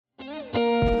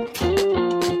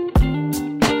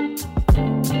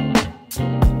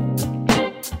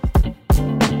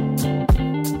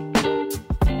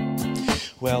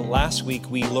week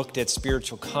we looked at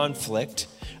spiritual conflict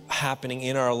happening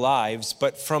in our lives,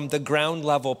 but from the ground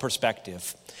level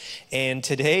perspective. And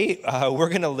today we're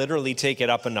going to literally take it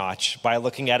up a notch by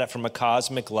looking at it from a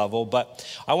cosmic level. But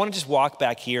I want to just walk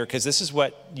back here because this is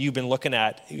what you've been looking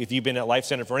at if you've been at Life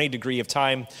Center for any degree of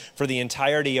time for the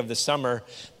entirety of the summer,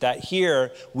 that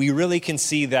here we really can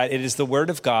see that it is the Word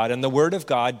of God, and the Word of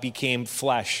God became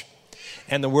flesh.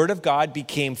 And the Word of God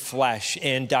became flesh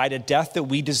and died a death that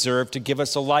we deserve to give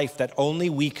us a life that only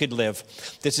we could live.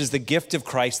 This is the gift of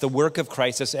Christ, the work of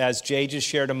Christ. As Jay just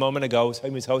shared a moment ago, he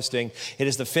was hosting, it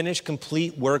is the finished,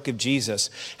 complete work of Jesus.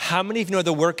 How many of you know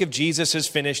the work of Jesus is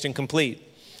finished and complete?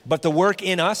 But the work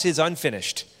in us is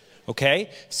unfinished.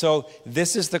 Okay, so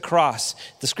this is the cross.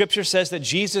 The scripture says that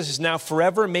Jesus is now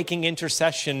forever making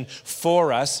intercession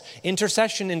for us.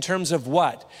 Intercession in terms of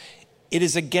what? It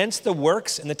is against the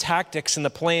works and the tactics and the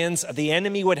plans the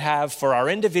enemy would have for our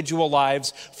individual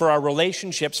lives, for our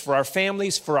relationships, for our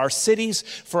families, for our cities,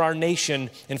 for our nation,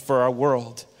 and for our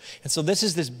world. And so this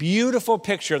is this beautiful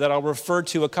picture that I'll refer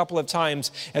to a couple of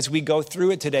times as we go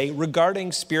through it today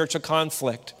regarding spiritual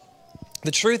conflict. The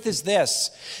truth is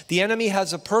this: the enemy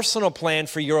has a personal plan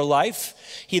for your life.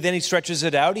 He stretches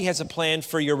it out. He has a plan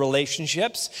for your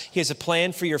relationships. He has a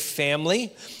plan for your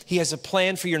family. He has a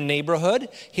plan for your neighborhood.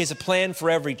 He has a plan for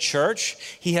every church.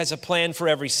 He has a plan for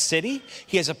every city.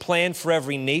 He has a plan for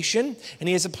every nation. And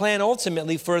he has a plan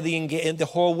ultimately for the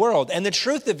whole world. And the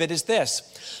truth of it is this: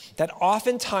 that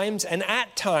oftentimes and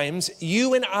at times,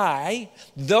 you and I,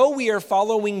 though we are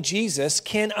following Jesus,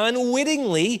 can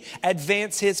unwittingly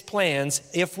advance his plans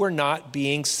if we're not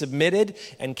being submitted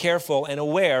and careful and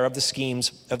aware of the schemes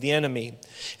of the enemy.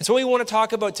 And so what we want to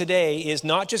talk about today is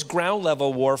not just ground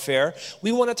level warfare.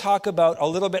 We want to talk about a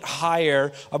little bit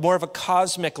higher, more of a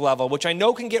cosmic level, which I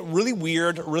know can get really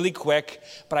weird really quick,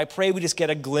 but I pray we just get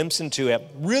a glimpse into it.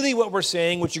 Really what we're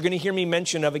saying, which you're going to hear me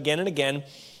mention of again and again,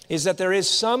 is that there is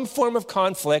some form of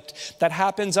conflict that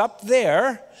happens up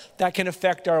there that can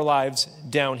affect our lives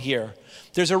down here.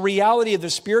 There's a reality of the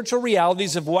spiritual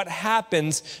realities of what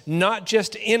happens, not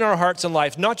just in our hearts and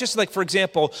lives, not just like, for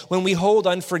example, when we hold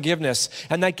unforgiveness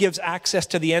and that gives access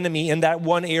to the enemy in that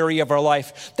one area of our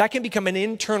life. That can become an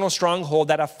internal stronghold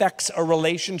that affects a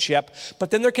relationship.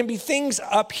 But then there can be things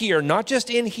up here, not just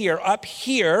in here, up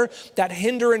here, that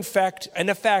hinder and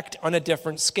affect on a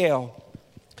different scale.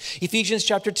 Ephesians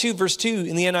chapter 2, verse 2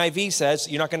 in the NIV says,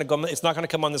 it's not going to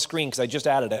come on the screen because I just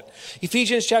added it.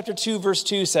 Ephesians chapter 2, verse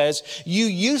 2 says, you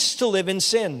used to live in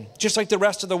sin, just like the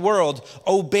rest of the world,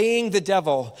 obeying the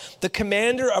devil, the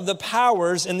commander of the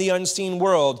powers in the unseen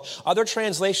world. Other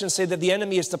translations say that the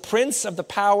enemy is the prince of the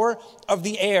power of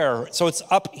the air. So it's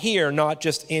up here, not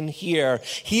just in here.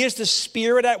 He is the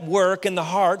spirit at work in the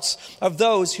hearts of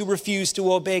those who refuse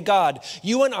to obey God.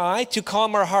 You and I, to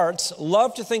calm our hearts,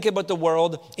 love to think about the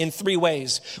world in three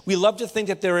ways. We love to think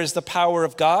that there is the power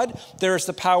of God, there is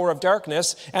the power of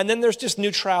darkness, and then there's just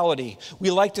neutrality.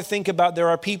 We like to think about there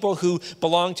are people who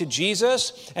belong to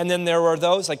Jesus, and then there are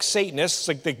those like Satanists,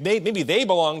 like maybe they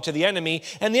belong to the enemy,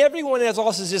 and everyone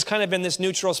else is just kind of in this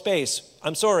neutral space.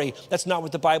 I'm sorry, that's not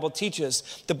what the Bible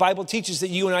teaches. The Bible teaches that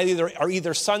you and I are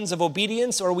either sons of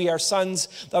obedience or we are sons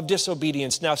of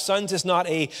disobedience. Now, sons is not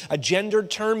a gendered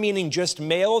term meaning just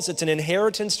males. It's an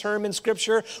inheritance term in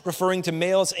Scripture referring to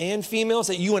males and females,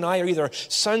 that you and I are either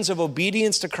sons of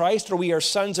obedience to Christ or we are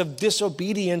sons of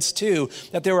disobedience too.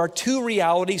 That there are two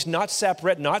realities, not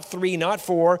separate, not three, not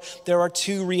four. There are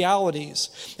two realities.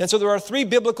 And so there are three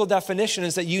biblical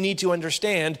definitions that you need to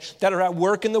understand that are at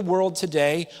work in the world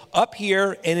today, up here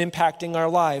and impacting our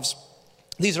lives.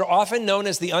 These are often known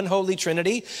as the unholy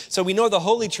Trinity. So we know the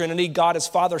Holy Trinity, God is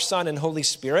Father, Son, and Holy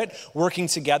Spirit working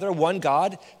together, one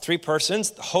God, three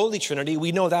persons. The Holy Trinity,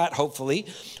 we know that hopefully.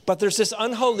 But there's this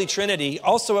unholy Trinity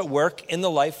also at work in the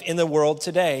life in the world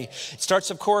today. It starts,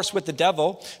 of course, with the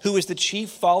devil, who is the chief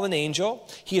fallen angel.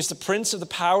 He is the prince of the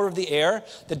power of the air.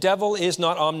 The devil is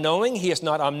not all-knowing. He is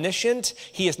not omniscient.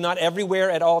 He is not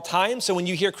everywhere at all times. So when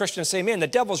you hear Christians say, man, the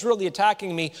devil's really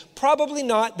attacking me, probably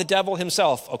not the devil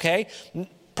himself, okay?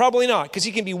 Probably not, because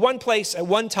he can be one place at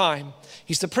one time.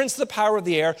 He's the prince of the power of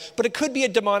the air, but it could be a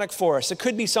demonic force. It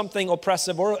could be something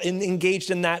oppressive or engaged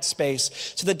in that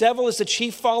space. So the devil is the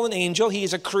chief fallen angel. He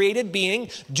is a created being.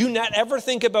 Do not ever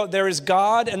think about there is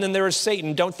God and then there is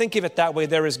Satan. Don't think of it that way.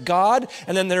 There is God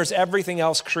and then there's everything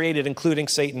else created, including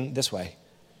Satan, this way.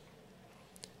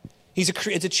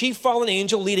 It's a chief fallen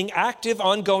angel leading active,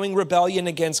 ongoing rebellion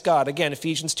against God. Again,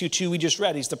 Ephesians 2:2 we just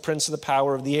read. He's the prince of the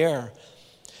power of the air.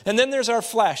 And then there's our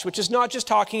flesh, which is not just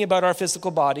talking about our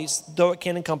physical bodies, though it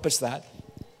can encompass that.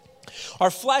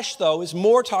 Our flesh, though, is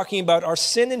more talking about our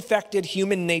sin-infected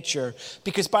human nature.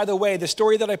 Because, by the way, the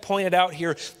story that I pointed out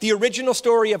here, the original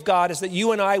story of God is that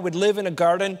you and I would live in a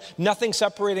garden, nothing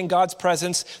separating God's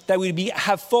presence, that we'd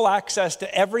have full access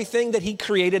to everything that he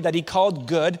created, that he called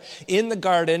good. In the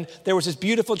garden, there was this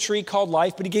beautiful tree called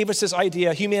life, but he gave us this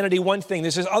idea, humanity, one thing.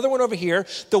 There's this other one over here,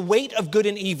 the weight of good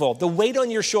and evil, the weight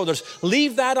on your shoulders.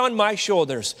 Leave that on my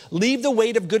shoulders. Leave the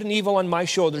weight of good and evil on my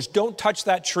shoulders. Don't touch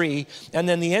that tree. And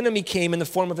then the enemy came in the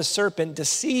form of a serpent,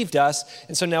 deceived us,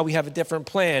 and so now we have a different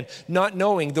plan, not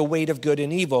knowing the weight of good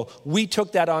and evil. We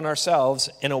took that on ourselves,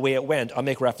 and away it went. I'll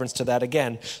make reference to that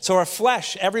again. So our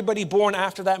flesh, everybody born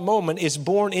after that moment, is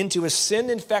born into a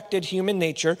sin-infected human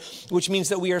nature, which means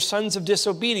that we are sons of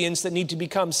disobedience that need to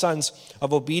become sons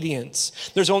of obedience.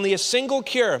 There's only a single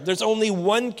cure. There's only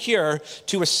one cure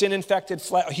to a sin-infected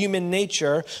human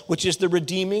nature, which is the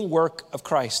redeeming work of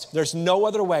Christ. There's no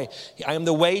other way. I am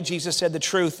the way, Jesus said, the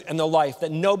truth, and the life,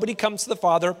 that nobody comes to the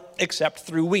Father except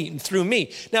through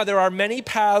me. Now, there are many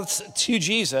paths to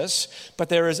Jesus, but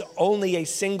there is only a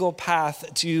single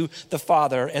path to the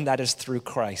Father, and that is through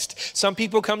Christ. Some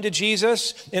people come to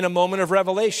Jesus in a moment of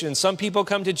revelation. Some people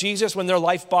come to Jesus when their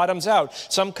life bottoms out.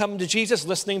 Some come to Jesus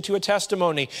listening to a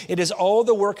testimony. It is all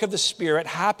the work of the Spirit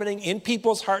happening in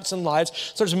people's hearts and lives.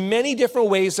 So there's many different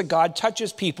ways that God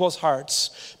touches people's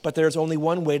hearts, but there's only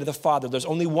one way to the Father. There's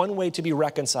only one way to be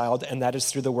reconciled, and that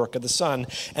is through the work of the Son.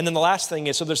 And then the last thing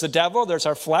is, so there's the devil, there's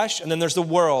our flesh, and then there's the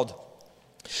world.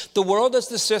 The world is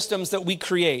the systems that we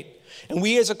create. And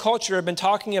we as a culture have been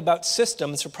talking about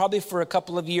systems for a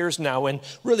couple of years now, and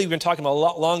really we've been talking about a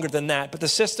lot longer than that. But the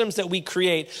systems that we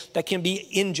create that can be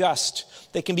unjust,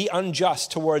 they can be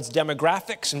unjust towards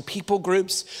demographics and people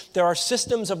groups. There are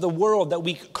systems of the world that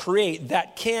we create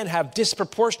that can have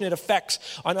disproportionate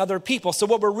effects on other people. So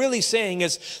what we're really saying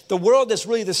is the world is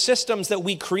really the systems that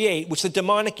we create, which the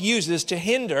demonic uses to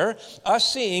hinder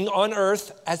us seeing on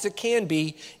earth as it can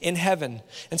be in heaven.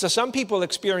 And so some people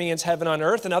experience heaven on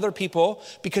earth, and other people,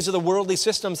 because of the worldly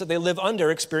systems that they live under,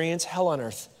 experience hell on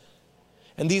earth.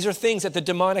 And these are things that the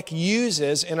demonic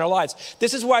uses in our lives.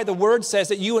 This is why the word says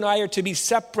that you and I are to be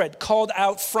separate, called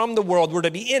out from the world. We're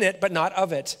to be in it, but not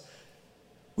of it.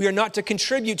 We are not to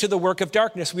contribute to the work of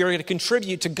darkness. We are to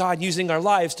contribute to God using our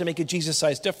lives to make a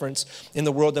Jesus-sized difference in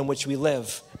the world in which we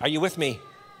live. Are you with me?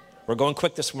 We're going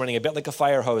quick this morning, a bit like a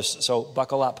fire hose, so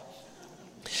buckle up.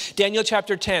 Daniel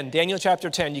chapter 10,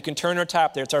 you can turn or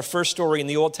tap there. It's our first story in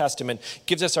the Old Testament. It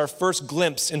gives us our first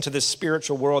glimpse into this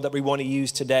spiritual world that we want to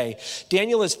use today.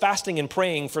 Daniel is fasting and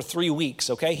praying for 3 weeks,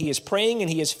 okay? He is praying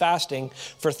and he is fasting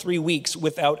for 3 weeks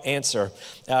without answer.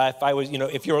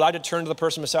 If you're allowed to turn to the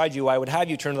person beside you, I would have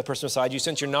you turn to the person beside you.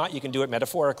 Since you're not, you can do it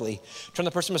metaphorically. Turn to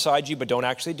the person beside you, but don't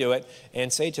actually do it,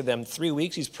 and say to them, 3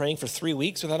 weeks, he's praying for 3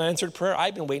 weeks without answered prayer?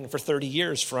 I've been waiting for 30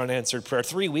 years for unanswered prayer.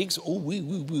 3 weeks? Ooh, woo,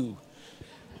 woo, woo.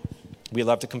 We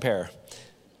love to compare.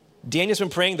 Daniel's been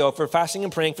praying, though, fasting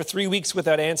and praying for 3 weeks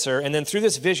without answer. And then through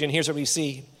this vision, here's what we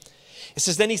see. It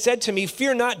says, then he said to me,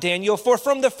 fear not, Daniel, for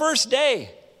from the first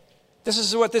day, this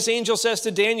is what this angel says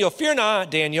to Daniel, fear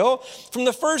not, Daniel, from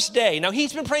the first day. Now,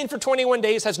 he's been praying for 21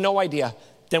 days, has no idea.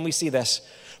 Then we see this.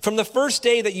 From the first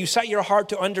day that you set your heart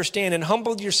to understand and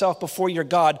humbled yourself before your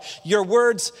God, your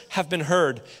words have been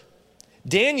heard.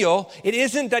 Daniel, it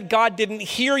isn't that God didn't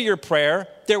hear your prayer.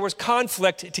 There was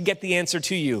conflict to get the answer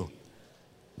to you.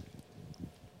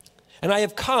 And I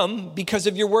have come because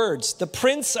of your words, the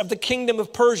prince of the kingdom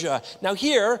of Persia. Now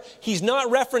here, he's not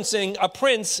referencing a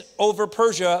prince over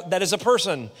Persia that is a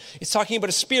person. He's talking about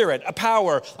a spirit, a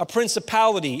power, a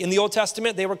principality. In the Old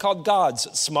Testament, they were called gods,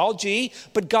 small g,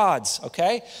 but gods,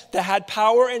 okay? That had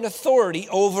power and authority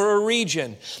over a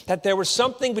region. That there was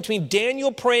something between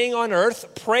Daniel praying on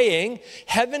earth, praying,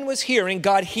 heaven was hearing,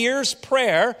 God hears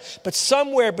prayer, but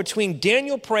somewhere between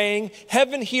Daniel praying,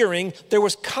 heaven hearing, there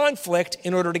was conflict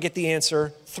in order to get the answer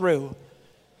through.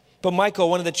 But Michael,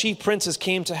 one of the chief princes,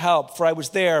 came to help, for I was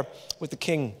there with the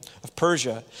king of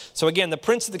Persia. So again, the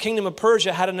prince of the kingdom of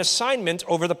Persia had an assignment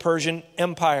over the Persian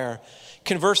empire.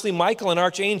 Conversely, Michael, an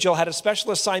archangel, had a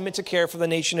special assignment to care for the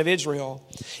nation of Israel.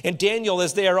 And Daniel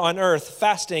is there on earth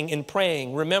fasting and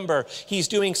praying. Remember, he's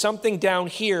doing something down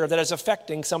here that is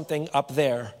affecting something up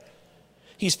there.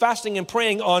 He's fasting and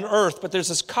praying on earth, but there's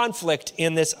this conflict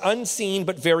in this unseen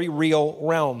but very real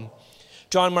realm.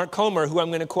 John Mark Comer, who I'm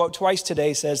going to quote twice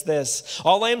today, says this: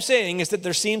 all I am saying is that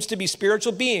there seems to be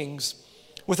spiritual beings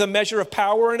with a measure of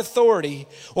power and authority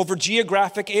over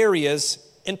geographic areas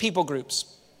and people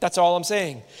groups. That's all I'm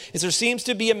saying, is there seems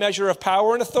to be a measure of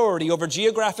power and authority over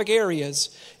geographic areas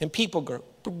and people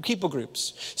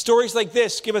groups. Stories like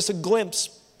this give us a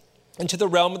glimpse into the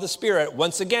realm of the spirit.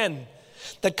 Once again,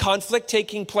 that conflict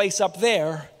taking place up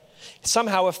there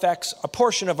somehow affects a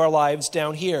portion of our lives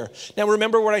down here. Now,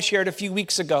 remember what I shared a few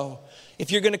weeks ago. If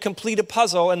you're going to complete a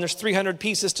puzzle and there's 300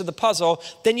 pieces to the puzzle,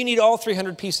 then you need all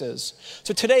 300 pieces.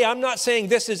 So today, I'm not saying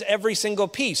this is every single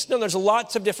piece. No, there's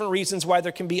lots of different reasons why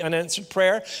there can be unanswered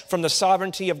prayer from the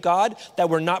sovereignty of God, that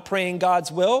we're not praying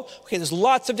God's will. Okay, there's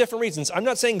lots of different reasons. I'm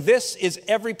not saying this is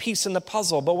every piece in the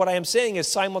puzzle, but what I am saying is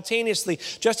simultaneously,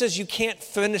 just as you can't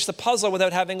finish the puzzle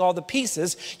without having all the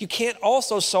pieces, you can't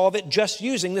also solve it just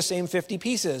using the same 50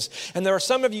 pieces. And there are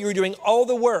some of you who are doing all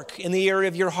the work in the area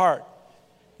of your heart.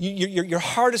 Your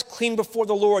heart is clean before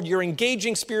the Lord. You're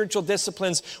engaging spiritual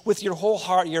disciplines with your whole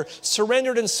heart. You're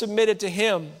surrendered and submitted to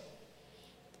Him.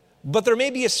 But there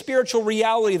may be a spiritual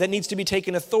reality that needs to be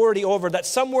taken authority over, that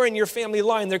somewhere in your family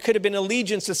line there could have been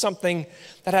allegiance to something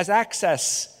that has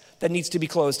access that needs to be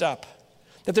closed up.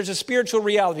 That there's a spiritual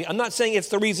reality. I'm not saying it's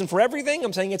the reason for everything.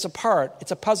 I'm saying it's a part.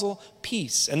 It's a puzzle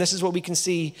piece. And this is what we can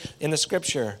see in the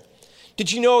Scripture. Did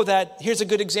you know that, here's a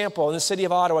good example, in the city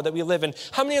of Ottawa that we live in.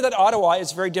 How many of that Ottawa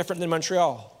is very different than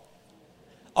Montreal?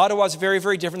 Ottawa is very,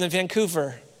 very different than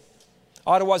Vancouver.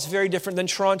 Ottawa is very different than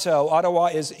Toronto. Ottawa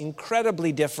is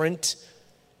incredibly different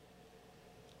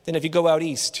than if you go out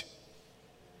east.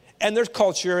 And there's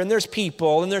culture, and there's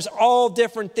people, and there's all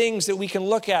different things that we can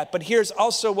look at. But here's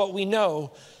also what we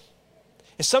know.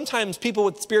 Is sometimes people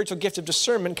with spiritual gift of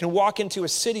discernment can walk into a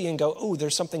city and go, oh,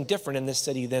 there's something different in this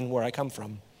city than where I come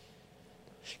from.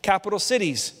 Capital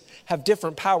cities have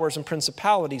different powers and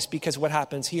principalities because what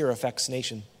happens here affects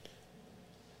nation.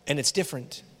 And it's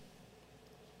different.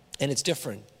 And it's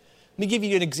different. Let me give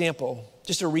you an example,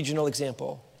 just a regional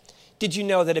example. Did you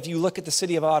know that if you look at the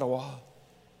city of Ottawa,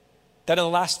 that in the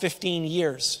last 15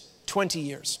 years, 20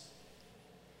 years,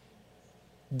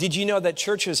 did you know that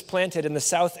churches planted in the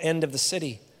south end of the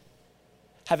city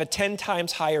have a 10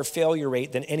 times higher failure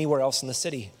rate than anywhere else in the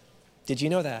city? Did you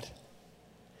know that?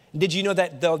 Did you know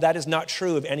that, though, that is not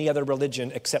true of any other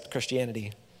religion except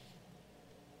Christianity?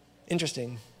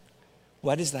 Interesting.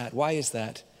 What is that? Why is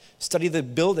that? Study the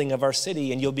building of our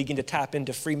city and you'll begin to tap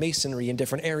into Freemasonry in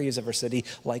different areas of our city,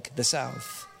 like the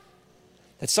South.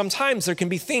 That sometimes there can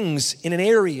be things in an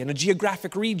area, in a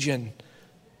geographic region.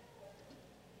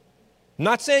 I'm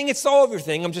not saying it's all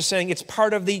everything. I'm just saying it's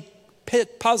part of the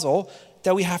puzzle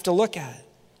that we have to look at.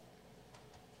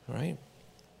 All right?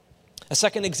 A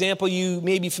second example you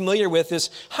may be familiar with is,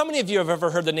 how many of you have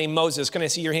ever heard the name Moses? Can I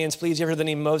see your hands, please? You ever heard the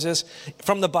name Moses?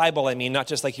 From the Bible, I mean, not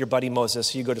just like your buddy Moses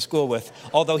who you go to school with,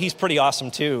 although he's pretty awesome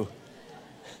too.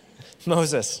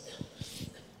 Moses.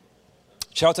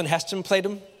 Charlton Heston played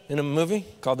him in a movie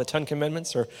called The 10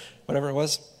 Commandments or whatever it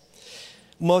was.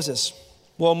 Moses.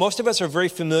 Well, most of us are very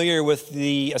familiar with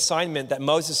the assignment that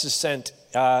Moses is sent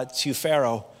to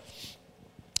Pharaoh.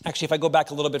 Actually, if I go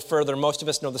back a little bit further, most of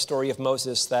us know the story of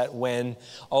Moses, that when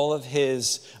all of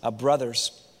his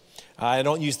brothers, I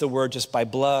don't use the word just by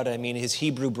blood, I mean his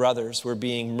Hebrew brothers were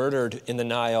being murdered in the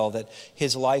Nile, that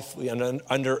his life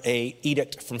under an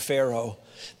edict from Pharaoh,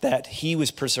 that he was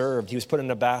preserved. He was put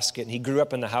in a basket, and he grew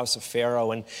up in the house of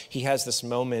Pharaoh, and he has this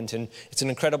moment, and it's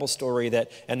an incredible story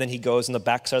and then he goes in the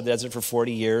backside of the desert for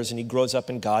 40 years, and he grows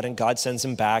up in God, and God sends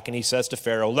him back, and he says to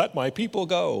Pharaoh, let my people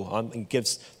go, and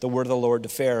gives the word of the Lord to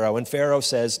Pharaoh, and Pharaoh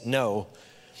says no.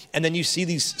 And then you see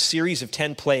these series of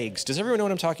 10 plagues. Does everyone know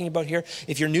what I'm talking about here?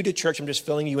 If you're new to church, I'm just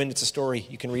filling you in. It's a story.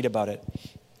 You can read about it.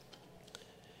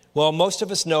 Well, most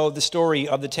of us know the story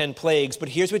of the 10 plagues, but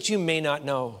here's what you may not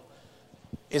know.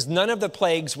 Is none of the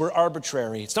plagues were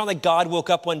arbitrary. It's not like God woke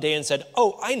up one day and said,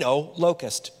 oh, I know,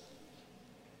 locust.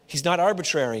 He's not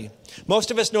arbitrary.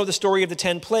 Most of us know the story of the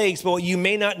 10 plagues, but what you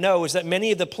may not know is that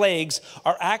many of the plagues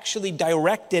are actually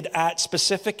directed at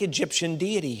specific Egyptian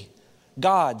deity,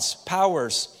 gods,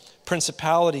 powers,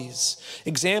 principalities.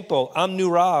 Example,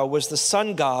 Amnu-Ra was the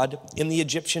sun god in the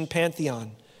Egyptian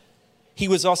pantheon. He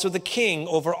was also the king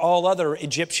over all other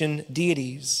Egyptian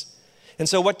deities. And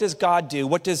so what does God do?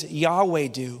 What does Yahweh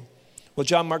do? Well,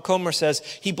 John Mark Comer says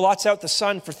he blots out the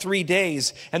sun for 3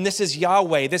 days. And this is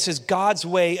Yahweh. This is God's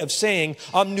way of saying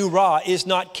Amnu-Ra is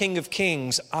not King of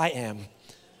Kings. I am.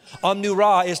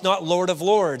 Amnu-Ra is not Lord of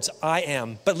Lords. I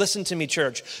am. But listen to me,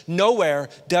 church. Nowhere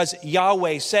does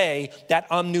Yahweh say that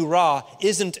Amnu-Ra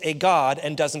isn't a God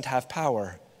and doesn't have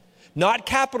power. Not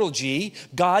capital G.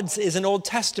 God's is an Old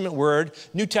Testament word.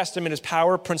 New Testament is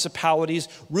power, principalities,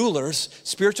 rulers,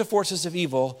 spiritual forces of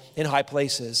evil in high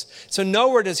places. So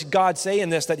nowhere does God say in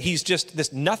this that he's just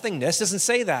this nothingness. Doesn't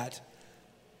say that.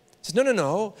 It says,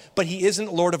 no. But he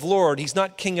isn't Lord of Lords. He's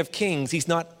not King of Kings. He's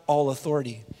not all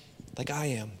authority like I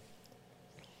am.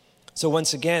 So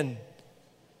once again,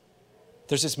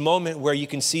 there's this moment where you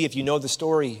can see, if you know the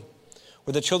story,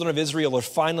 where the children of Israel are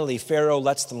finally, Pharaoh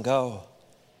lets them go.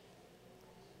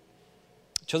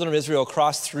 Children of Israel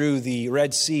cross through the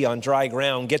Red Sea on dry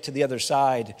ground, get to the other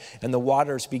side, and the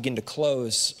waters begin to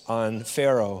close on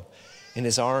Pharaoh and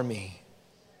his army.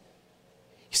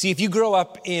 You see, if you grow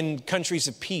up in countries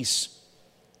of peace,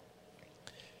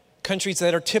 countries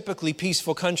that are typically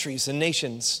peaceful countries and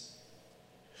nations,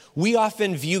 we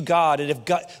often view God, and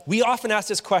we often ask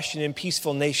this question in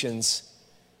peaceful nations.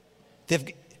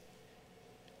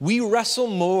 We wrestle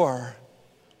more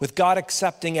with God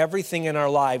accepting everything in our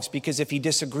lives, because if he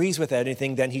disagrees with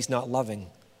anything, then he's not loving.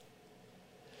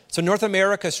 So North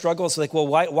America struggles like, well,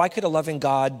 why could a loving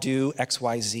God do X,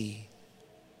 Y, Z?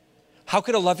 How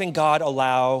could a loving God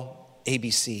allow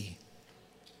ABC?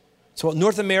 So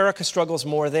North America struggles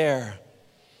more there.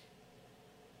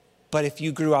 But if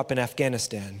you grew up in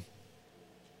Afghanistan,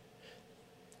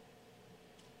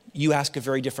 you ask a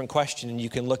very different question, and you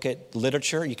can look at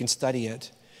literature, you can study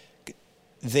it.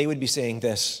 They would be saying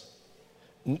this: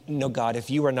 no, God, if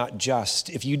you are not just,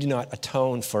 if you do not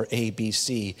atone for A, B,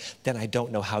 C, then I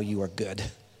don't know how you are good.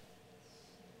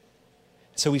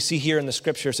 So we see here in the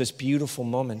scriptures this beautiful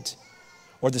moment,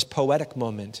 or this poetic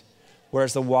moment, where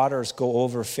as the waters go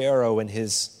over Pharaoh and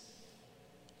his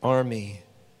army,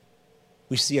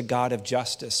 we see a God of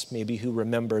justice, maybe who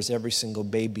remembers every single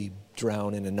baby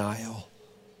drowned in a Nile.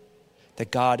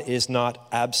 That God is not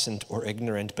absent or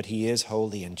ignorant, but he is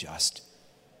holy and just.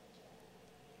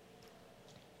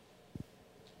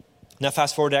 Now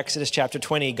fast forward to Exodus chapter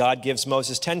 20. God gives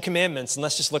Moses 10 commandments, and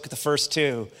let's just look at the first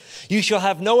two. You shall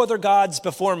have no other gods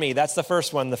before me. That's the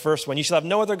first one. You shall have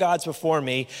no other gods before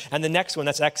me. And the next one,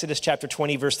 that's Exodus chapter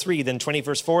 20, verse 3. Then 20,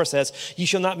 verse 4 says, you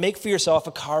shall not make for yourself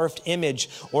a carved image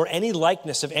or any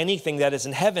likeness of anything that is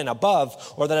in heaven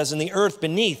above, or that is in the earth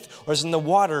beneath, or is in the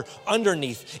water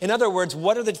underneath. In other words,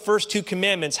 what are the first two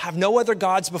commandments? Have no other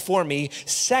gods before me.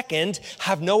 Second,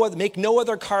 make no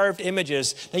other carved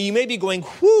images. Now you may be going,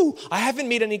 whoo, I haven't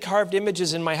made any carved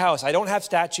images in my house. I don't have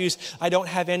statues. I don't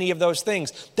have any of those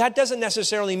things. That doesn't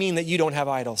necessarily mean that you don't have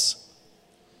idols.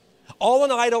 All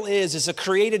an idol is a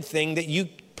created thing that you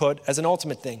put as an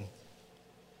ultimate thing.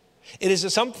 It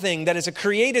is something that is a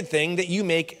created thing that you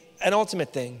make an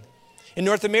ultimate thing. In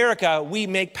North America, we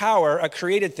make power a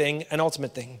created thing, an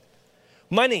ultimate thing.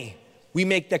 Money, we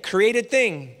make the created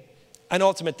thing an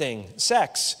ultimate thing.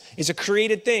 Sex is a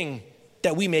created thing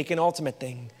that we make an ultimate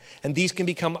thing. And these can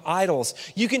become idols.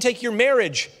 You can take your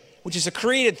marriage, which is a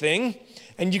created thing,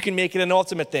 and you can make it an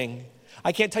ultimate thing.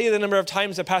 I can't tell you the number of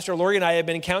times that Pastor Lori and I have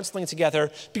been counseling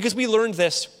together because we learned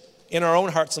this in our own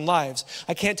hearts and lives.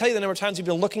 I can't tell you the number of times we've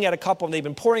been looking at a couple and they've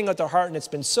been pouring out their heart and it's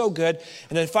been so good.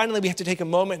 And then finally we have to take a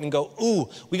moment and go, ooh,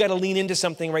 we got to lean into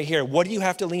something right here. What do you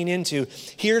have to lean into?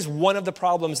 Here's one of the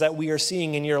problems that we are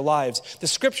seeing in your lives. The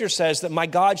scripture says that my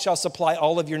God shall supply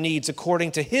all of your needs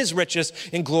according to his riches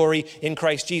in glory in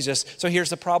Christ Jesus. So here's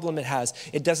the problem it has.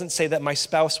 It doesn't say that my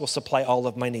spouse will supply all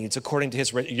of my needs according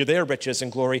to their riches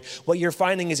and glory. What you're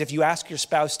finding is if you ask your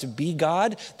spouse to be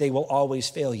God, they will always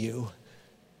fail you.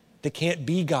 They can't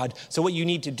be God. So what you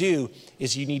need to do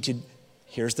is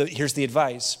here's the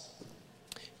advice.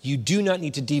 You do not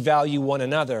need to devalue one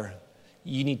another.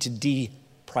 You need to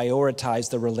deprioritize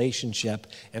the relationship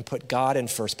and put God in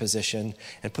first position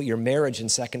and put your marriage in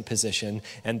second position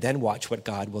and then watch what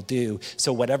God will do.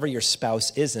 So whatever your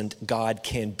spouse isn't, God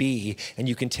can be, and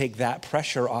you can take that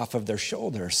pressure off of their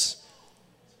shoulders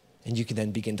and you can then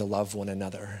begin to love one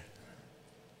another.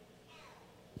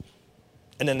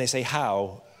 And then they say,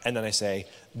 how? And then I say,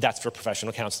 that's for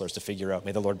professional counselors to figure out.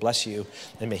 May the Lord bless you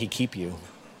and may he keep you.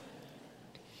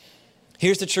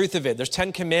 Here's the truth of it. There's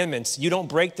 10 commandments. You don't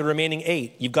break the remaining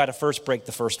 8. You've got to first break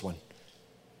the first one.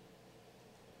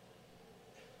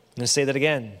 I'm going to say that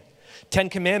again. 10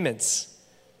 commandments.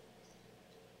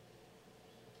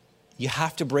 You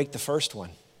have to break the first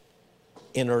one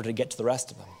in order to get to the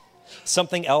rest of them.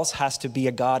 Something else has to be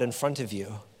a God in front of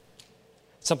you.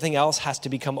 Something else has to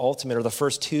become ultimate, or the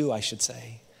first two, I should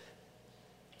say.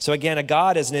 So again, a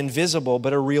God is an invisible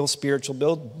but a real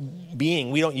spiritual being.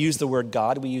 We don't use the word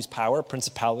God. We use power,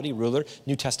 principality, ruler,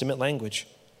 New Testament language.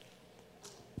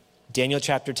 Daniel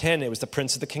chapter 10, it was the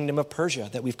prince of the kingdom of Persia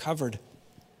that we've covered.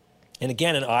 And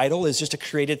again, an idol is just a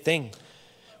created thing.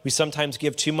 We sometimes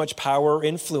give too much power or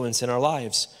influence in our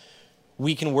lives.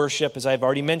 We can worship, as I've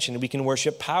already mentioned, we can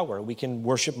worship power, we can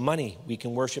worship money, we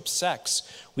can worship sex,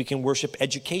 we can worship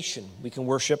education, we can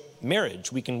worship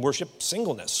marriage, we can worship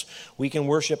singleness, we can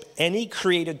worship any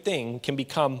created thing can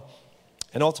become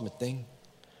an ultimate thing.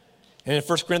 And in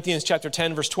 1 Corinthians chapter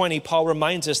 10, verse 20, Paul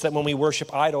reminds us that when we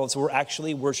worship idols, we're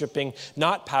actually worshiping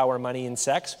not power, money, and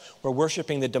sex, we're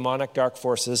worshiping the demonic dark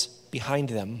forces behind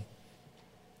them.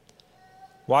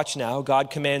 Watch now, God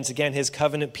commands again his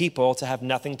covenant people to have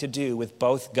nothing to do with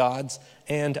both gods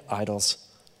and idols.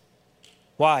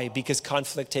 Why? Because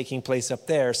conflict taking place up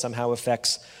there somehow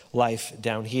affects life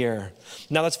down here.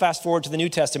 Now let's fast forward to the New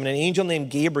Testament. An angel named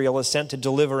Gabriel is sent to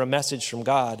deliver a message from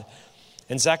God.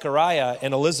 And Zechariah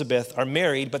and Elizabeth are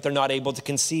married, but they're not able to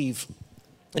conceive.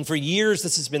 And for years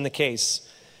this has been the case.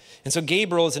 And so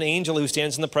Gabriel is an angel who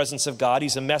stands in the presence of God.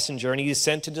 He's a messenger, and he is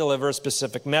sent to deliver a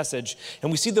specific message.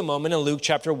 And we see the moment in Luke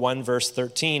chapter 1, verse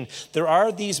 13. There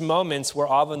are these moments where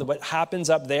often what happens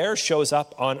up there shows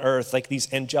up on earth, like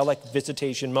these angelic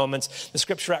visitation moments. The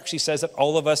scripture actually says that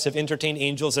all of us have entertained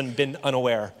angels and been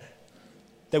unaware,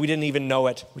 that we didn't even know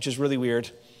it, which is really weird.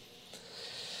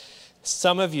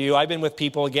 Some of you, I've been with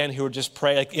people, again, who are just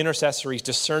pray, like intercessories,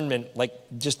 discernment, like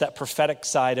just that prophetic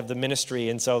side of the ministry.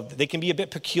 And so they can be a bit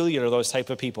peculiar, those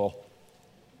type of people.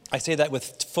 I say that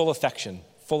with full affection.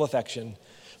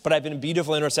 But I've been in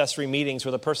beautiful intercessory meetings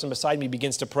where the person beside me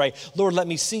begins to pray, Lord, let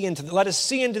us see into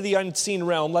the unseen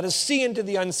realm. Let us see into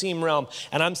the unseen realm.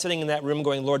 And I'm sitting in that room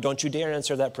going, Lord, don't you dare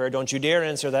answer that prayer. Don't you dare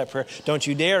answer that prayer. Don't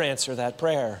you dare answer that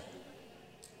prayer.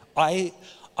 I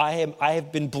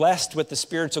have been blessed with the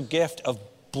spiritual gift of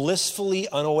blissfully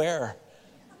unaware.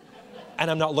 And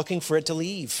I'm not looking for it to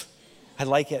leave. I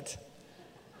like it.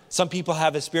 Some people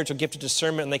have a spiritual gift of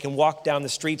discernment and they can walk down the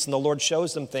streets and the Lord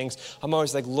shows them things. I'm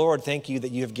always like, Lord, thank you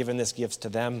that you have given this gift to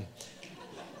them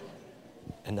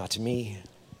and not to me.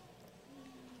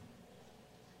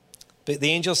 But the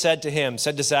angel said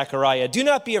to Zechariah, do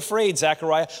not be afraid,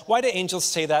 Zechariah. Why do angels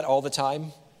say that all the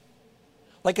time?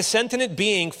 Like a sentient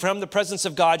being from the presence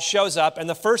of God shows up and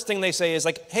the first thing they say is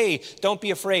like, hey, don't be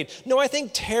afraid. No, I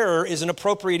think terror is an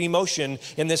appropriate emotion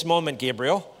in this moment,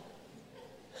 Gabriel.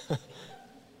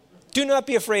 Do not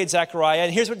be afraid, Zechariah.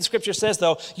 And here's what the scripture says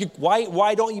though.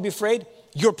 Why don't you be afraid?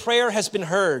 Your prayer has been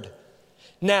heard.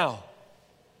 Now,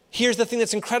 here's the thing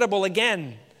that's incredible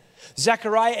again.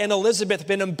 Zechariah and Elizabeth have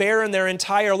been barren their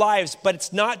entire lives, but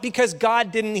it's not because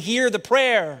God didn't hear the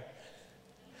prayer.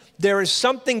 There is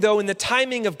something, though, in the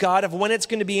timing of God of when it's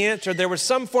going to be answered. There was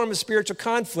some form of spiritual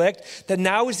conflict that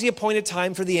now is the appointed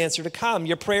time for the answer to come.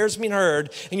 Your prayer's been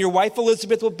heard, and your wife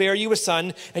Elizabeth will bear you a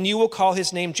son, and you will call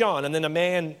his name John. And then a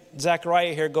man,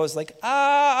 Zechariah here, goes like,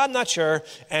 I'm not sure.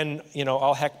 And,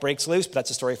 all heck breaks loose, but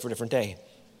that's a story for a different day.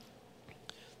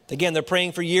 Again, they're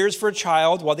praying for years for a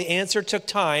child. While the answer took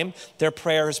time, their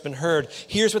prayer has been heard.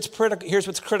 Here's what's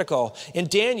critical. In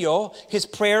Daniel, his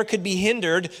prayer could be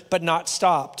hindered, but not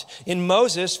stopped. In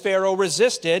Moses, Pharaoh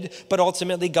resisted, but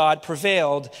ultimately God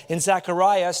prevailed. In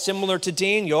Zechariah, similar to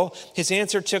Daniel, his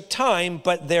answer took time,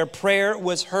 but their prayer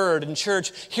was heard. In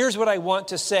church, here's what I want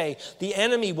to say. The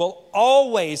enemy will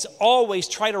always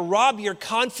try to rob your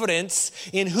confidence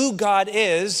in who God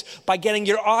is by getting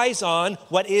your eyes on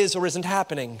what is or isn't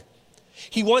happening.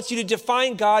 He wants you to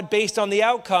define God based on the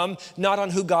outcome, not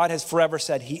on who God has forever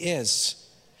said he is.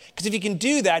 Because if he can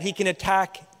do that, he can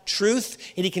attack truth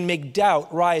and he can make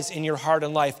doubt rise in your heart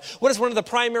and life. What is one of the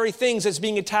primary things that's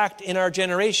being attacked in our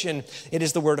generation? It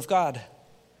is the word of God.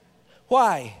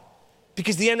 Why?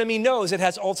 Because the enemy knows it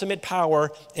has ultimate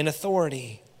power and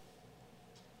authority.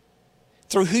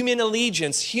 Through human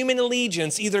allegiance,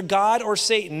 either God or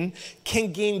Satan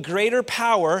can gain greater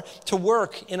power to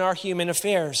work in our human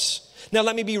affairs. Now,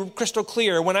 let me be crystal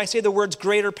clear. When I say the words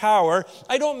greater power,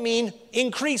 I don't mean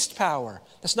increased power.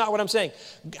 That's not what I'm saying.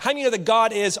 How many know that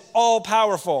God is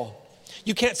all-powerful?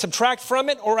 You can't subtract from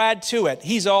it or add to it.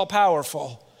 He's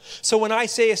all-powerful. So when I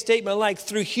say a statement like,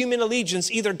 through human allegiance,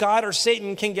 either God or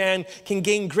Satan can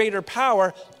gain greater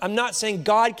power, I'm not saying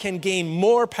God can gain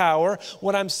more power.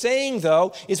 What I'm saying,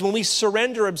 though, is when we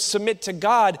surrender and submit to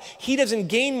God, he doesn't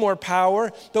gain more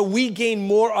power, but we gain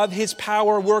more of his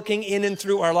power working in and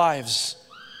through our lives.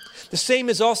 The same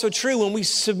is also true when we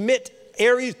submit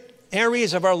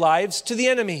areas of our lives to the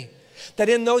enemy. That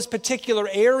in those particular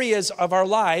areas of our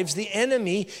lives, the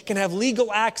enemy can have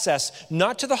legal access,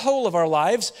 not to the whole of our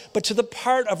lives, but to the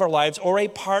part of our lives or a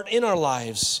part in our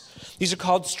lives. These are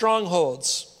called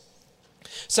strongholds.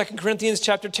 2 Corinthians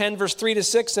chapter 10, verse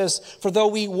 3-6 says, for though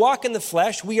we walk in the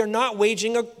flesh, we are not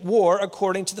waging a war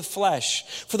according to the flesh.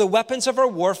 For the weapons of our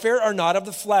warfare are not of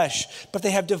the flesh, but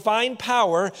they have divine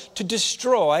power to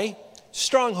destroy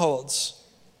strongholds.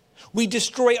 We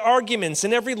destroy arguments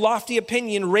and every lofty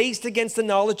opinion raised against the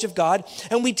knowledge of God,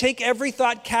 and we take every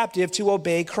thought captive to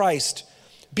obey Christ,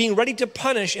 being ready to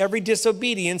punish every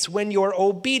disobedience when your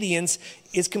obedience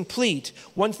is complete.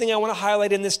 One thing I want to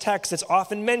highlight in this text that's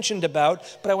often mentioned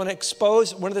about, but I want to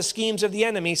expose one of the schemes of the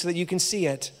enemy so that you can see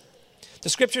it. The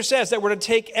scripture says that we're to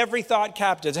take every thought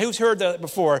captive. Who's heard that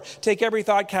before? Take every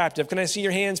thought captive. Can I see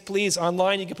your hands, please?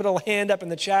 Online, you can put a hand up in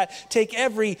the chat. Take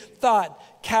every thought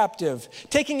captive.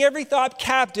 Taking every thought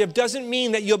captive doesn't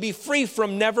mean that you'll be free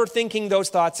from never thinking those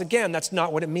thoughts again. That's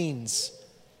not what it means.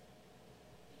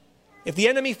 If the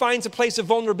enemy finds a place of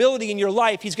vulnerability in your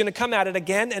life, he's going to come at it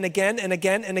again and again and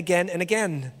again and again and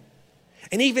again.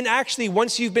 And even actually,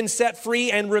 once you've been set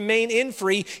free and remain in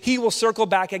free, he will circle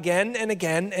back again and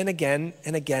again and again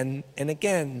and again and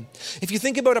again. If you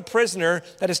think about a prisoner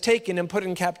that is taken and put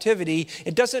in captivity,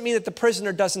 it doesn't mean that the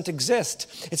prisoner doesn't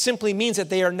exist. It simply means that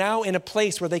they are now in a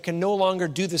place where they can no longer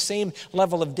do the same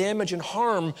level of damage and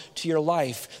harm to your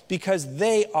life because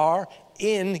they are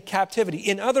in captivity.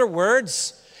 In other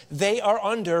words, they are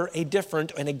under a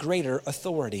different and a greater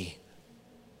authority.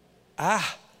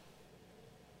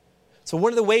 So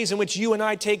one of the ways in which you and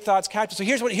I take thoughts captive. So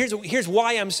here's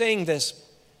why I'm saying this.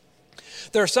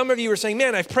 There are some of you who are saying,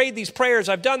 man, I've prayed these prayers,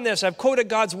 I've done this, I've quoted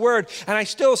God's word, and I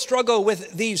still struggle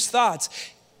with these thoughts.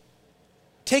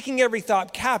 Taking every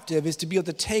thought captive is to be able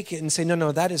to take it and say,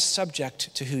 no, that is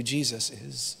subject to who Jesus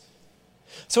is.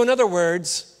 So in other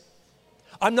words,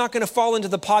 I'm not going to fall into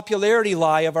the popularity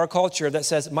lie of our culture that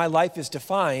says my life is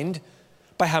defined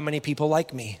by how many people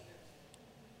like me.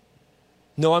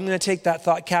 No, I'm going to take that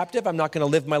thought captive. I'm not going to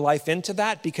live my life into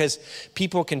that because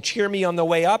people can cheer me on the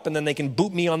way up and then they can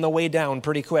boot me on the way down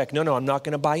pretty quick. No, I'm not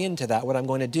going to buy into that. What I'm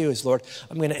going to do is, Lord,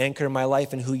 I'm going to anchor my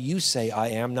life in who you say I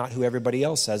am, not who everybody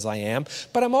else says I am.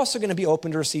 But I'm also going to be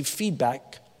open to receive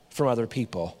feedback from other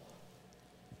people.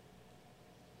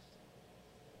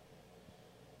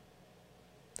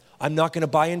 I'm not going to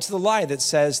buy into the lie that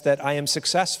says that I am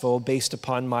successful based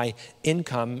upon my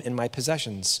income and my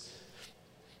possessions.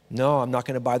 No, I'm not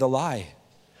going to buy the lie.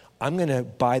 I'm going to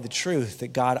buy the truth that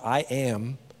God, I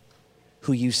am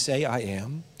who you say I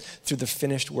am through the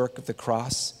finished work of the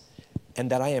cross,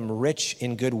 and that I am rich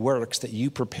in good works that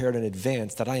you prepared in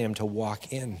advance that I am to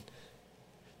walk in.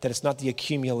 That it's not the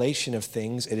accumulation of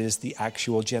things, it is the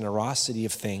actual generosity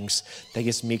of things that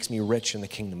just makes me rich in the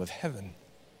kingdom of heaven.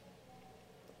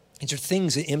 These are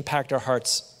things that impact our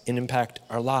hearts and impact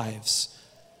our lives.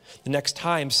 The next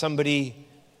time somebody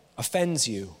offends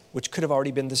you, which could have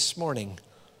already been this morning,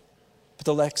 but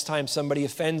the next time somebody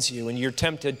offends you and you're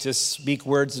tempted to speak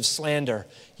words of slander,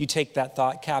 you take that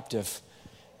thought captive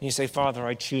and you say, Father,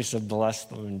 I choose to bless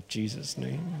them in Jesus'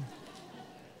 name.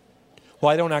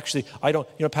 Well,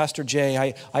 Pastor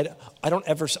Jay, I don't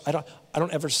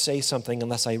ever say something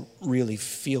unless I really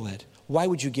feel it. Why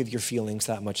would you give your feelings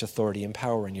that much authority and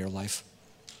power in your life?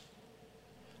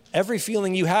 Every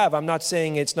feeling you have, I'm not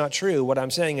saying it's not true. What I'm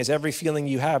saying is every feeling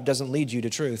you have doesn't lead you to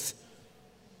truth.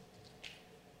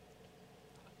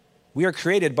 We are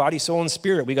created body, soul, and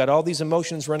spirit. We got all these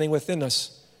emotions running within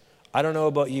us. I don't know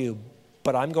about you,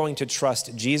 but I'm going to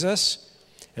trust Jesus,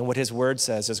 and what his word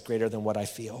says is greater than what I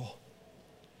feel.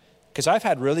 Because I've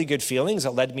had really good feelings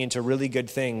that led me into really good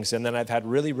things, and then I've had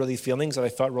really, really feelings that I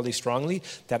felt really strongly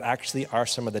that actually are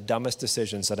some of the dumbest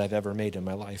decisions that I've ever made in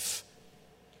my life.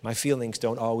 My feelings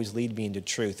don't always lead me into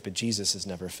truth, but Jesus has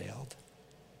never failed.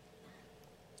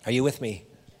 Are you with me?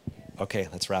 Okay,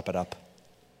 let's wrap it up.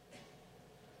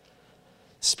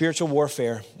 Spiritual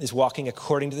warfare is walking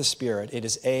according to the Spirit. It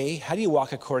is how do you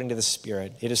walk according to the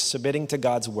Spirit? It is submitting to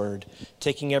God's word,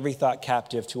 taking every thought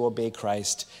captive to obey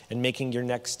Christ, and making your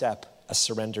next step a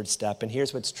surrendered step. And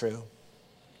here's what's true.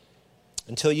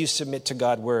 Until you submit to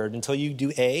God's word, until you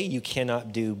do A, you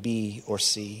cannot do B or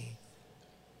C.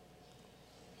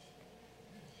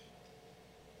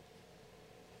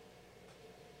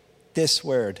 This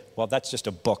word, well, that's just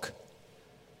a book.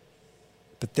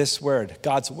 But this word,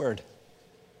 God's word,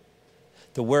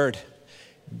 the word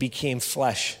became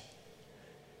flesh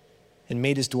and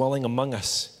made his dwelling among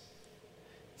us.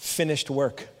 Finished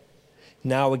work.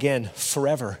 Now again,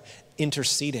 forever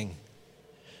interceding,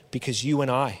 because you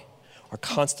and I are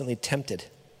constantly tempted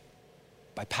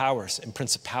by powers and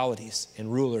principalities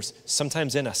and rulers,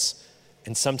 sometimes in us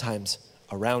and sometimes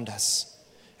around us.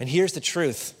 And here's the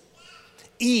truth.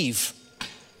 Eve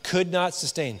could not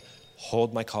sustain,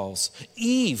 hold my calls.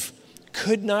 Eve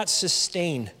could not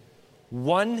sustain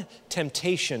one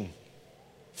temptation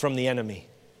from the enemy.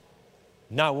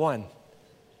 Not one.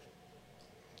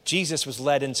 Jesus was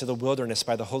led into the wilderness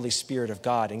by the Holy Spirit of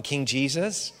God. And King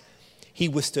Jesus, he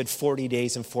withstood 40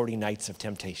 days and 40 nights of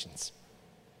temptations.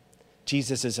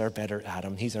 Jesus is our better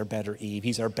Adam. He's our better Eve.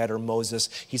 He's our better Moses.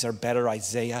 He's our better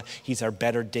Isaiah. He's our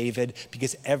better David,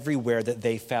 because everywhere that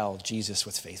they fell, Jesus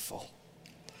was faithful.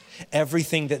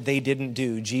 Everything that they didn't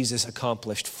do, Jesus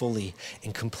accomplished fully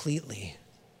and completely,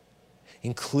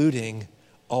 including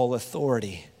all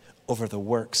authority over the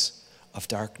works of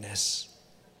darkness.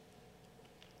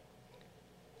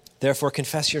 Therefore,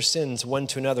 confess your sins one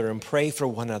to another and pray for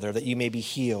one another that you may be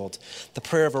healed. The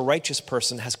prayer of a righteous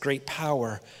person has great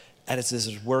power as it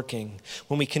is working.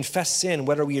 When we confess sin,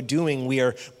 what are we doing? We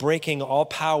are breaking all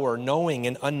power, knowing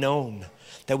and unknown,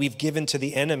 that we've given to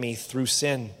the enemy through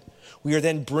sin. We are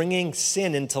then bringing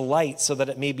sin into light so that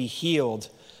it may be healed.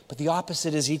 But the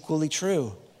opposite is equally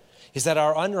true, is that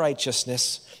our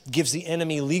unrighteousness gives the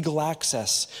enemy legal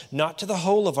access, not to the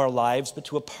whole of our lives, but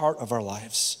to a part of our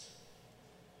lives.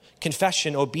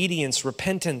 Confession, obedience,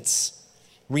 repentance,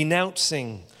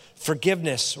 renouncing,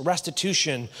 forgiveness,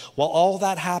 restitution. While all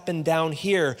that happened down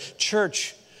here,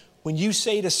 church, when you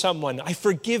say to someone, I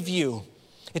forgive you,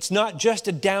 it's not just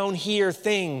a down here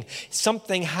thing.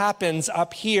 Something happens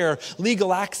up here.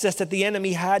 Legal access that the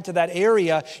enemy had to that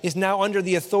area is now under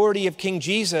the authority of King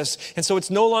Jesus. And so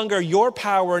it's no longer your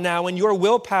power now and your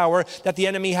willpower that the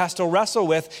enemy has to wrestle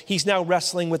with. He's now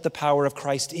wrestling with the power of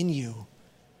Christ in you,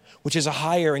 which is a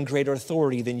higher and greater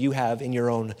authority than you have in your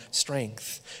own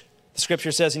strength. The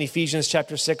scripture says in Ephesians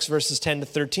chapter 6, verses 10 to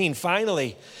 13,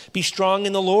 finally, be strong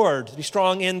in the Lord. Be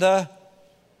strong in the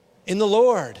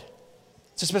Lord.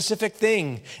 It's a specific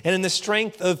thing. And in the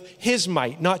strength of his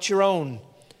might, not your own.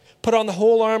 Put on the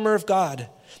whole armor of God,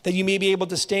 that you may be able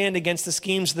to stand against the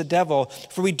schemes of the devil.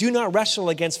 For we do not wrestle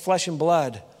against flesh and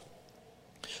blood,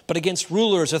 but against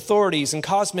rulers, authorities, and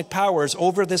cosmic powers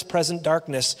over this present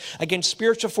darkness, against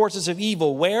spiritual forces of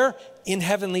evil. Where? In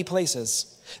heavenly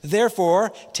places.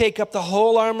 Therefore, take up the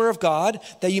whole armor of God,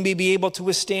 that you may be able to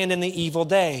withstand in the evil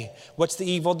day. What's the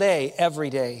evil day? Every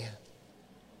day.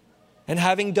 And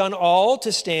having done all,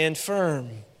 to stand firm.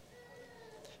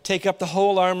 Take up the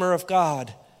whole armor of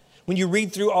God. When you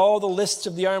read through all the lists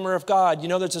of the armor of God, you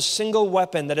know there's a single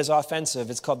weapon that is offensive.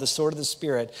 It's called the sword of the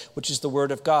Spirit, which is the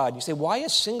word of God. You say, why a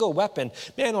single weapon?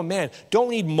 Man, oh man, don't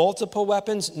we need multiple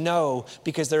weapons? No,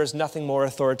 because there is nothing more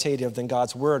authoritative than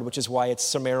God's word, which is why it's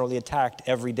summarily attacked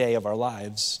every day of our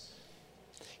lives.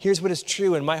 Here's what is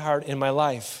true in my heart, in my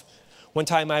life. One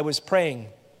time I was praying,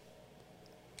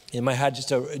 and I had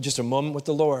just a moment with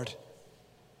the Lord.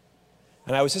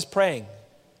 And I was just praying,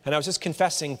 and I was just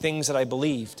confessing things that I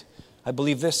believed. I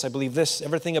believe this,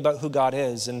 everything about who God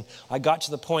is. And I got to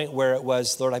the point where it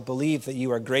was, Lord, I believe that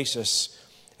you are gracious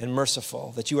and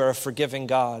merciful, that you are a forgiving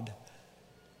God.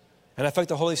 And I felt like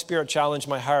the Holy Spirit challenged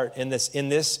my heart in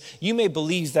this. You may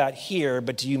believe that here,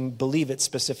 but do you believe it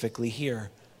specifically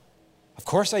here? Of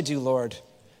course I do, Lord.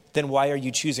 Then why are you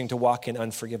choosing to walk in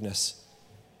unforgiveness?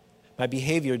 My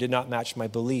behavior did not match my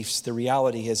beliefs. The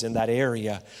reality is, in that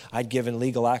area, I'd given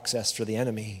legal access for the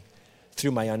enemy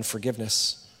through my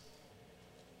unforgiveness.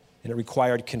 And it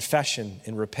required confession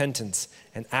and repentance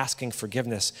and asking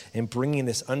forgiveness and bringing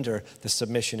this under the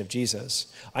submission of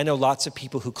Jesus. I know lots of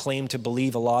people who claim to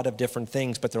believe a lot of different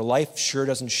things, but their life sure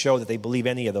doesn't show that they believe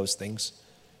any of those things.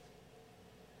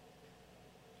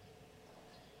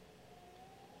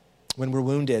 When we're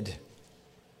wounded,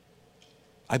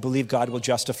 I believe God will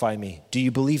justify me. Do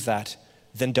you believe that?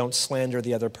 Then don't slander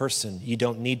the other person. You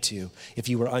don't need to. If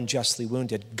you were unjustly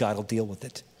wounded, God will deal with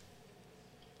it.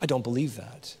 I don't believe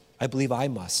that. I believe I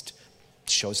must.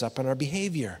 It shows up in our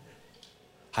behavior.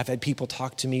 I've had people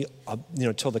talk to me,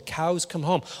 till the cows come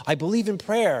home. I believe in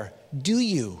prayer. Do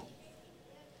you?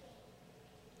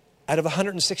 Out of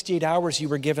 168 hours you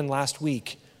were given last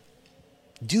week,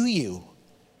 do you?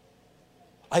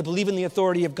 I believe in the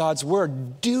authority of God's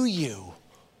word. Do you?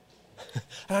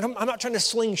 And I'm not trying to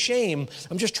sling shame.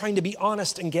 I'm just trying to be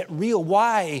honest and get real.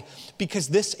 Why? Because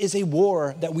this is a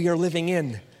war that we are living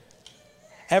in.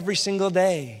 Every single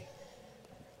day,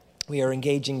 we are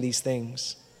engaging these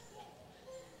things.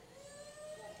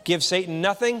 Give Satan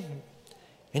nothing,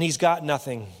 and he's got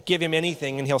nothing. Give him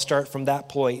anything, and he'll start from that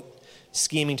point,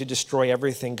 scheming to destroy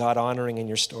everything God-honoring in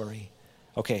your story.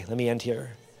 Okay, let me end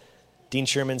here. Dean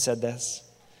Sherman said this: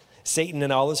 Satan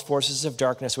and all his forces of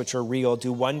darkness, which are real,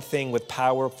 do one thing with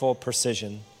powerful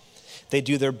precision. They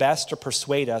do their best to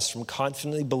persuade us from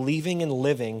confidently believing and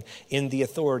living in the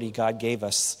authority God gave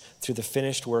us through the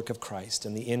finished work of Christ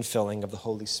and the infilling of the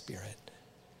Holy Spirit.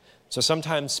 So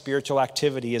sometimes spiritual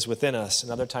activity is within us,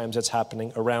 and other times it's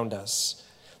happening around us.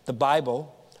 The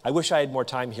Bible, I wish I had more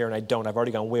time here, and I don't. I've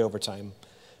already gone way over time.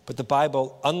 But the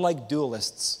Bible, unlike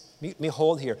dualists, let me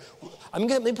hold here.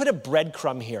 Let me put a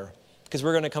breadcrumb here, because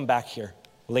we're going to come back here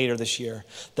later this year.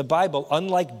 The Bible,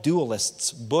 unlike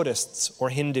dualists, Buddhists, or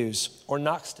Hindus, or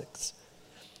Gnostics,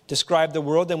 describe the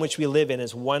world in which we live in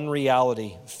as one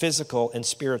reality, physical and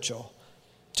spiritual,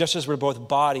 just as we're both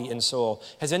body and soul.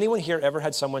 Has anyone here ever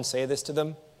had someone say this to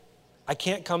them? I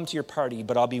can't come to your party,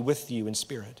 but I'll be with you in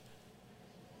spirit.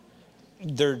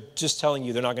 they're just telling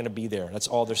you they're not going to be there. That's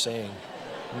all they're saying.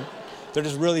 They're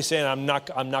just really saying, I'm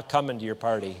not coming to your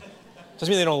party.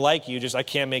 Doesn't mean they don't like you, just I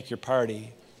can't make your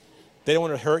party. They don't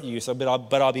want to hurt you, but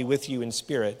I'll be with you in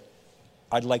spirit.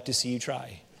 I'd like to see you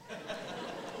try.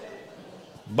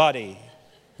 Buddy,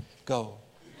 go.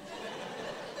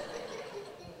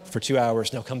 For 2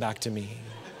 hours, now come back to me.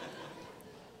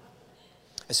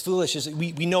 As foolish as,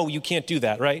 we know you can't do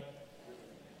that, right?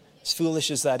 As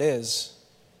foolish as that is.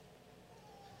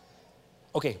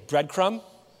 Okay, breadcrumb,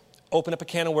 open up a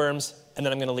can of worms, and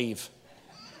then I'm going to leave.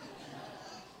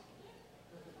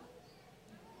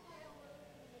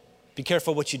 Be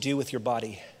careful what you do with your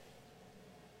body.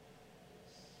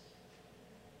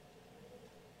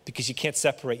 Because you can't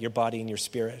separate your body and your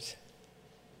spirit.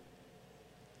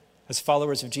 As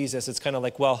followers of Jesus, it's kind of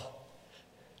like, well,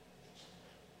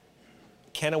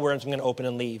 can of worms I'm going to open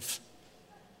and leave.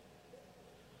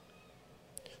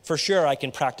 For sure, I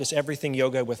can practice everything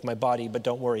yoga with my body, but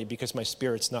don't worry because my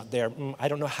spirit's not there. I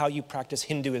don't know how you practice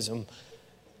Hinduism,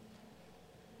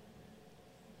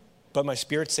 but my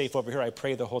spirit's safe over here. I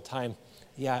pray the whole time.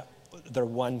 Yeah, they're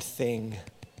one thing.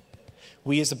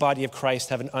 We as the body of Christ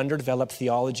have an underdeveloped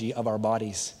theology of our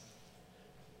bodies,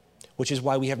 which is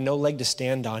why we have no leg to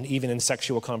stand on, even in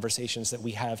sexual conversations that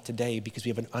we have today, because we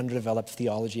have an underdeveloped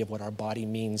theology of what our body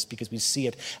means, because we see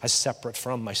it as separate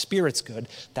from my spirit's good.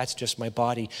 That's just my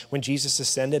body. When Jesus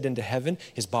ascended into heaven,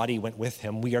 his body went with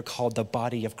him. We are called the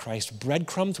body of Christ.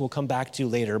 Breadcrumbs we'll come back to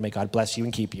later. May God bless you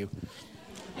and keep you.